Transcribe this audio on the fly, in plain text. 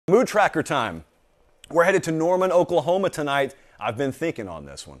Mood tracker time. We're headed to Norman, Oklahoma tonight. I've been thinking on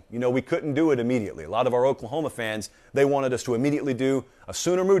this one. You know, we couldn't do it immediately. A lot of our Oklahoma fans, they wanted us to immediately do a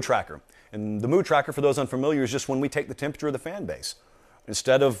Sooner mood tracker. And the mood tracker, for those unfamiliar, is just when we take the temperature of the fan base.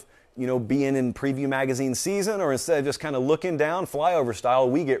 Instead of, being in preview magazine season, or instead of just kind of looking down flyover style,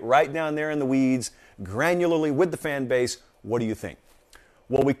 we get right down there in the weeds, granularly with the fan base. What do you think?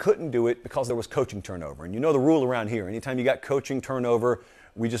 Well, we couldn't do it because there was coaching turnover. And you know the rule around here. Anytime you got coaching turnover,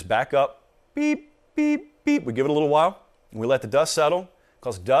 we just back up, beep, beep, beep. We give it a little while, and we let the dust settle,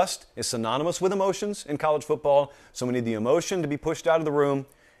 because dust is synonymous with emotions in college football. So we need the emotion to be pushed out of the room,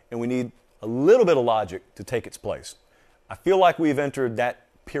 and we need a little bit of logic to take its place. I feel like we've entered that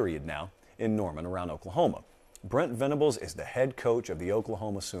period now in Norman, around Oklahoma. Brent Venables is the head coach of the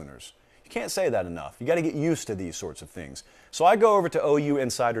Oklahoma Sooners. You can't say that enough. You got to get used to these sorts of things. So I go over to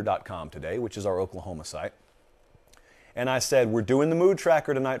OUinsider.com today, which is our Oklahoma site, and I said, we're doing the mood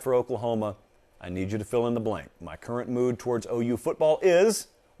tracker tonight for Oklahoma. I need you to fill in the blank. My current mood towards OU football is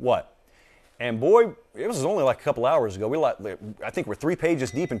what? And boy, it was only like a couple hours ago. I think we're 3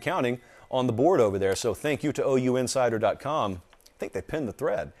 pages deep and counting on the board over there. So thank you to OUinsider.com. I think they pinned the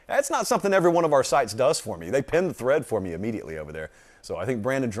thread. That's not something every one of our sites does for me. They pinned the thread for me immediately over there. So I think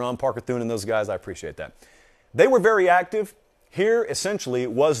Brandon Drum, Parker Thune, and those guys, I appreciate that. They were very active. Here, essentially,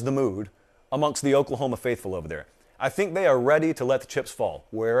 was the mood amongst the Oklahoma faithful over there. I think they are ready to let the chips fall,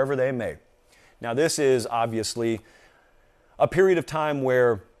 wherever they may. Now, this is obviously a period of time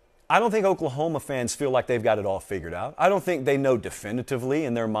where I don't think Oklahoma fans feel like they've got it all figured out. I don't think they know definitively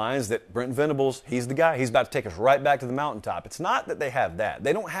in their minds that Brent Venables, he's the guy. He's about to take us right back to the mountaintop. It's not that they have that.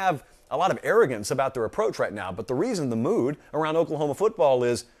 They don't have a lot of arrogance about their approach right now. But the reason the mood around Oklahoma football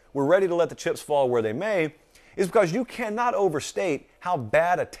is we're ready to let the chips fall where they may is because you cannot overstate how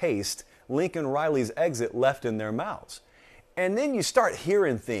bad a taste Lincoln Riley's exit left in their mouths. And then you start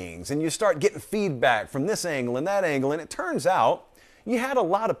hearing things and you start getting feedback from this angle and that angle, and it turns out you had a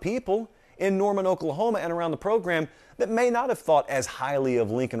lot of people in Norman, Oklahoma and around the program that may not have thought as highly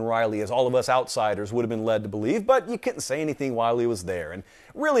of Lincoln Riley as all of us outsiders would have been led to believe, but you couldn't say anything while he was there. And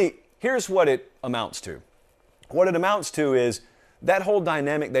really, here's what it amounts to. What it amounts to is that whole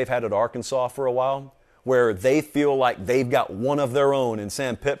dynamic they've had at Arkansas for a while, where they feel like they've got one of their own in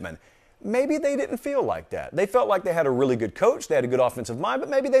Sam Pittman. Maybe they didn't feel like that. They felt like they had a really good coach, they had a good offensive mind, but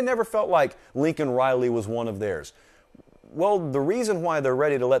maybe they never felt like Lincoln Riley was one of theirs. Well, the reason why they're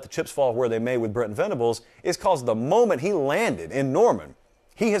ready to let the chips fall where they may with Brent Venables is because the moment he landed in Norman,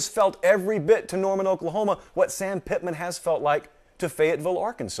 he has felt every bit to Norman, Oklahoma, what Sam Pittman has felt like to Fayetteville,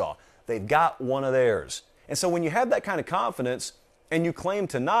 Arkansas. They've got one of theirs. And so when you have that kind of confidence and you claim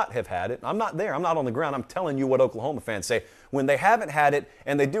to not have had it, I'm not there, I'm not on the ground, I'm telling you what Oklahoma fans say. When they haven't had it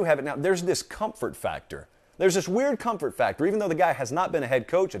and they do have it now, there's this comfort factor. There's this weird comfort factor. Even though the guy has not been a head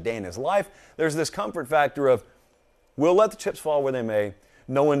coach a day in his life, there's this comfort factor of, we'll let the chips fall where they may,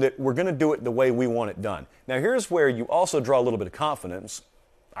 knowing that we're going to do it the way we want it done. Now, here's where you also draw a little bit of confidence.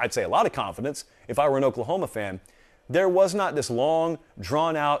 I'd say a lot of confidence if I were an Oklahoma fan. There was not this long,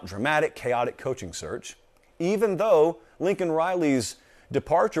 drawn-out, dramatic, chaotic coaching search, even though Lincoln Riley's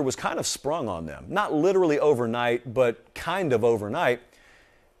departure was kind of sprung on them. Not literally overnight, but kind of overnight.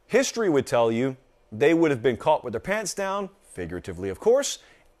 History would tell you they would have been caught with their pants down, figuratively, of course,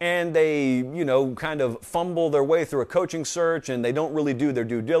 and they, kind of fumble their way through a coaching search, and they don't really do their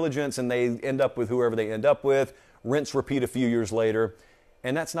due diligence, and they end up with whoever they end up with, rinse, repeat a few years later,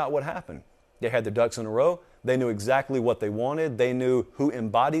 and that's not what happened. They had their ducks in a row. They knew exactly what they wanted. They knew who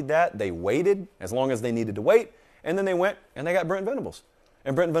embodied that. They waited as long as they needed to wait, and then they went and they got Brent Venables.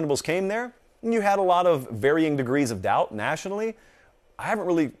 And Brent Venables came there, and you had a lot of varying degrees of doubt nationally. I haven't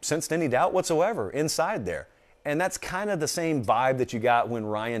really sensed any doubt whatsoever inside there. And that's kind of the same vibe that you got when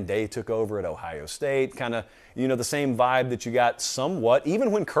Ryan Day took over at Ohio State, kind of, the same vibe that you got somewhat,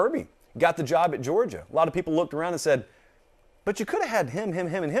 even when Kirby got the job at Georgia. A lot of people looked around and said, but you could have had him,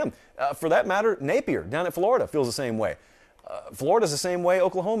 and him. For that matter, Napier down at Florida feels the same way. Florida's the same way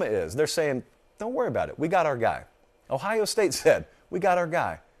Oklahoma is. They're saying, don't worry about it. We got our guy. Ohio State said, we got our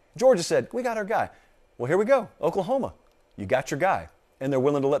guy. Georgia said, we got our guy. Well, here we go. Oklahoma, you got your guy. And they're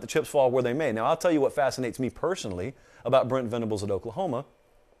willing to let the chips fall where they may. Now, I'll tell you what fascinates me personally about Brent Venables at Oklahoma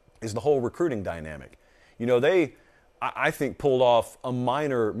is the whole recruiting dynamic. They, I think, pulled off a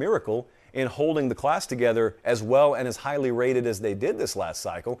minor miracle in holding the class together as well and as highly rated as they did this last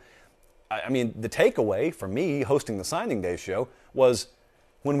cycle. I mean, the takeaway for me hosting the signing day show was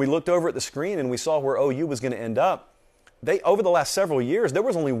when we looked over at the screen and we saw where OU was going to end up, over the last several years, there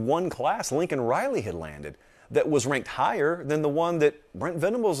was only one class Lincoln Riley had landed that was ranked higher than the one that Brent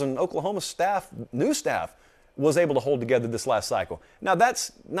Venables and Oklahoma new staff, was able to hold together this last cycle. Now,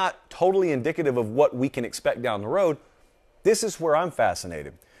 that's not totally indicative of what we can expect down the road. This is where I'm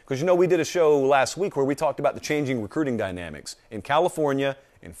fascinated. Because, we did a show last week where we talked about the changing recruiting dynamics in California,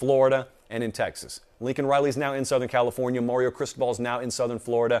 in Florida, and in Texas. Lincoln Riley's now in Southern California. Mario Cristobal's now in Southern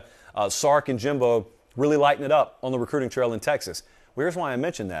Florida. Sark and Jimbo really lighting it up on the recruiting trail in Texas. Well, here's why I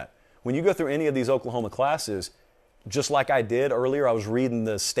mentioned that. When you go through any of these Oklahoma classes, just like I did earlier, I was reading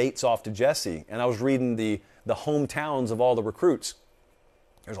the states off to Jesse, and I was reading the hometowns of all the recruits.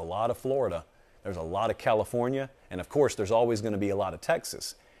 There's a lot of Florida. There's a lot of California. And, of course, there's always going to be a lot of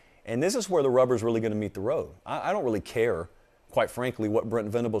Texas. And this is where the rubber's really going to meet the road. I don't really care, quite frankly, what Brent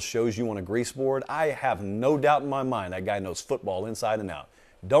Venables shows you on a grease board. I have no doubt in my mind that guy knows football inside and out.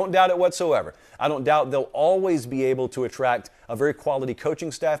 Don't doubt it whatsoever. I don't doubt they'll always be able to attract a very quality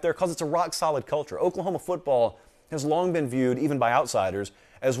coaching staff there because it's a rock-solid culture. Oklahoma football has long been viewed, even by outsiders,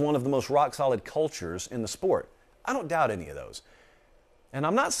 as one of the most rock-solid cultures in the sport. I don't doubt any of those. And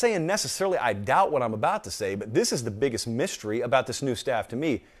I'm not saying necessarily I doubt what I'm about to say, but this is the biggest mystery about this new staff to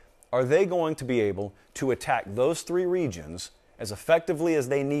me. Are they going to be able to attack those three regions as effectively as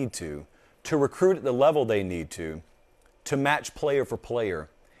they need to recruit at the level they need to match player for player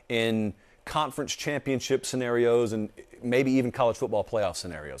in conference championship scenarios and maybe even college football playoff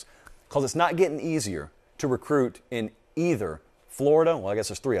scenarios? Because it's not getting easier to recruit in either Florida, well, I guess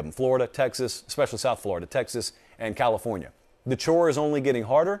there's three of them, Florida, Texas, especially South Florida, Texas, and California. The chore is only getting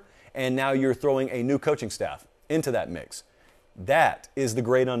harder, and now you're throwing a new coaching staff into that mix. That is the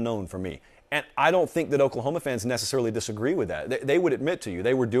great unknown for me. And I don't think that Oklahoma fans necessarily disagree with that. They would admit to you,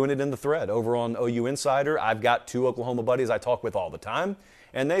 they were doing it in the thread over on OU Insider. I've got two Oklahoma buddies I talk with all the time,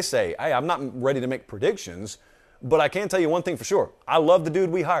 and they say, hey, I'm not ready to make predictions, but I can tell you one thing for sure. I love the dude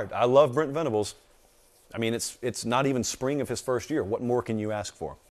we hired. I love Brent Venables. I mean, it's not even spring of his first year. What more can you ask for?